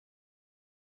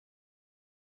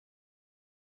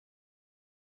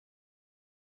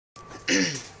Hey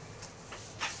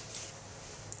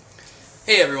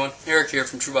everyone, Eric here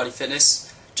from True Body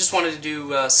Fitness. Just wanted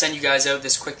to send you guys out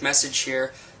this quick message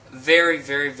here. Very,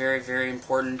 very, very, very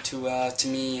important to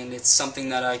me, and it's something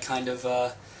that I kind of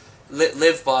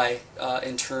live by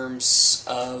in terms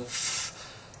of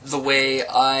the way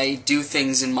I do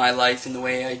things in my life, and the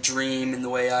way I dream, and the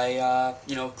way I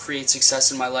create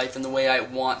success in my life, and the way I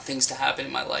want things to happen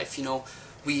in my life.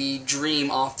 We dream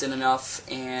often enough,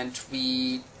 and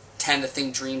we tend to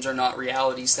think dreams are not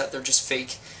realities, that they're just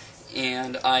fake.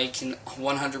 And I can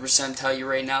 100% tell you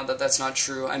right now that that's not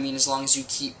true. I mean, as long as you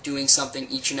keep doing something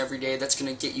each and every day that's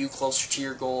going to get you closer to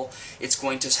your goal, it's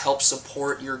going to help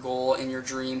support your goal and your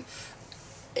dream.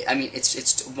 I mean, it's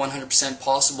 100%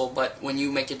 possible, but when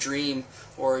you make a dream,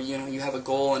 or you have a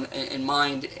goal in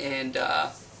mind, and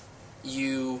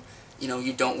you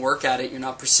don't work at it, you're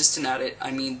not persistent at it,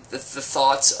 I mean, the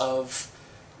thoughts of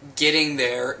getting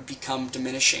there become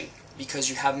diminishing, because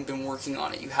you haven't been working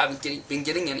on it. You haven't been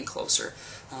getting any closer.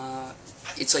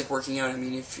 It's like working out. I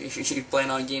mean, if you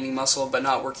plan on gaining muscle but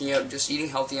not working out and just eating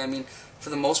healthy, I mean, for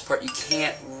the most part, you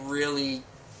can't really,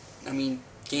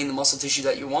 gain the muscle tissue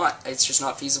that you want. It's just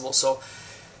not feasible. So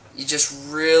you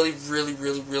just really, really,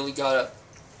 really, really gotta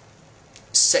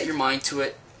set your mind to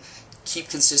it. Keep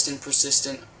consistent,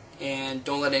 persistent, and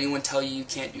don't let anyone tell you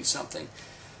can't do something.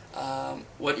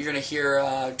 What you're going to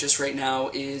hear just right now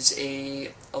is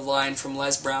a line from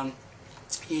Les Brown.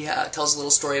 He tells a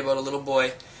little story about a little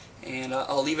boy, and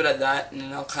I'll leave it at that,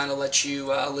 and I'll kind of let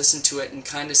you listen to it and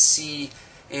kind of see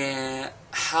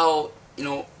how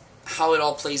how it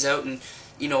all plays out, and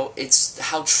it's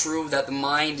how true that the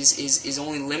mind is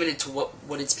only limited to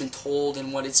what it's been told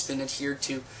and what it's been adhered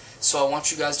to. So I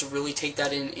want you guys to really take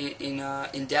that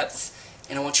in depth.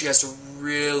 And I want you guys to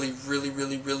really, really,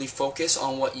 really, really focus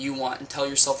on what you want, and tell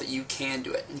yourself that you can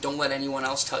do it. And don't let anyone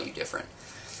else tell you different.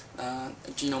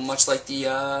 Much like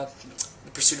the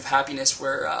Pursuit of Happiness,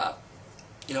 where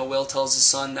Will tells his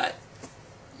son that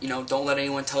don't let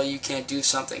anyone tell you can't do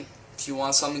something. If you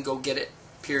want something, go get it.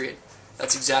 Period.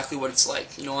 That's exactly what it's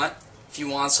like. You know what? If you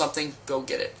want something, go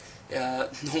get it.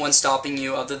 No one's stopping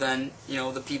you other than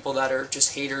the people that are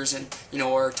just haters and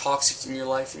are toxic in your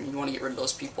life, and you want to get rid of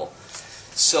those people.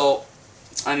 So,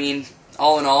 I mean,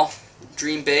 all in all,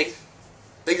 dream big,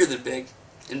 bigger than big,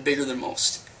 and bigger than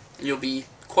most. And you'll be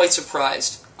quite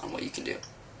surprised on what you can do.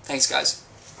 Thanks, guys.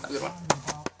 Have a good one.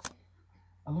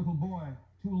 A little boy,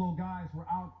 two little guys were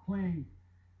out playing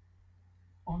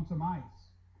on some ice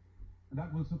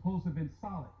that was supposed to have been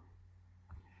solid.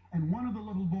 And one of the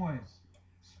little boys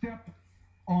stepped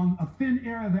on a thin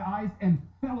area of the ice and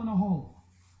fell in a hole.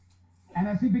 And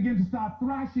as he began to start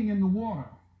thrashing in the water,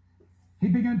 he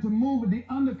began to move with the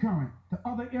undercurrent to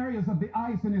other areas of the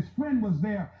ice, and his friend was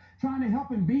there trying to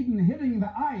help him, beating, hitting the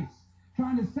ice,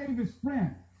 trying to save his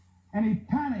friend. And he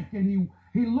panicked, and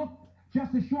he looked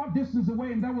just a short distance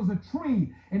away, and there was a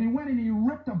tree, and he went and he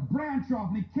ripped a branch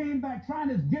off, and he came back trying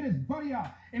to get his buddy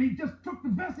out, and he just took the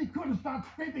best he could and started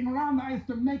scraping around the ice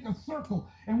to make a circle.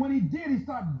 And when he did, he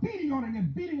started beating on it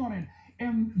and beating on it,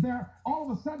 and there,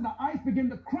 all of a sudden, the ice began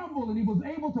to crumble, and he was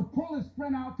able to pull his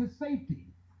friend out to safety.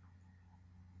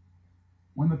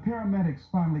 When the paramedics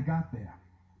finally got there,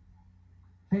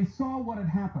 they saw what had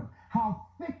happened, how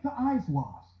thick the ice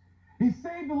was. He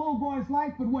saved the little boy's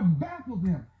life, but what baffled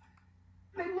them,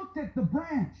 they looked at the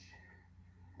branch,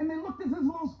 and they looked at this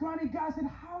little scrawny guy and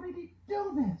said, how did he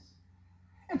do this?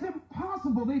 It's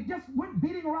impossible. They just went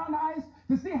beating around the ice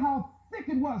to see how thick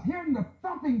it was, hearing the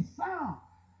thumping sound.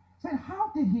 Said,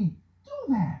 how did he do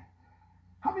that?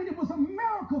 I mean, it was a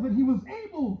miracle that he was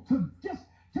able to just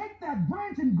take that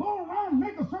branch and go around,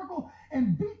 make a circle,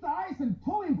 and beat the ice and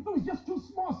pull him through. It's just too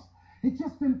small. It's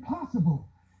just impossible.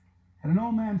 And an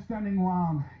old man standing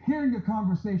around, hearing the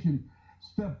conversation,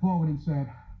 stepped forward and said,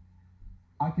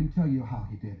 I can tell you how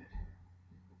he did it.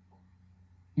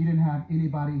 He didn't have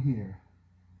anybody here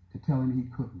to tell him he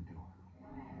couldn't do it.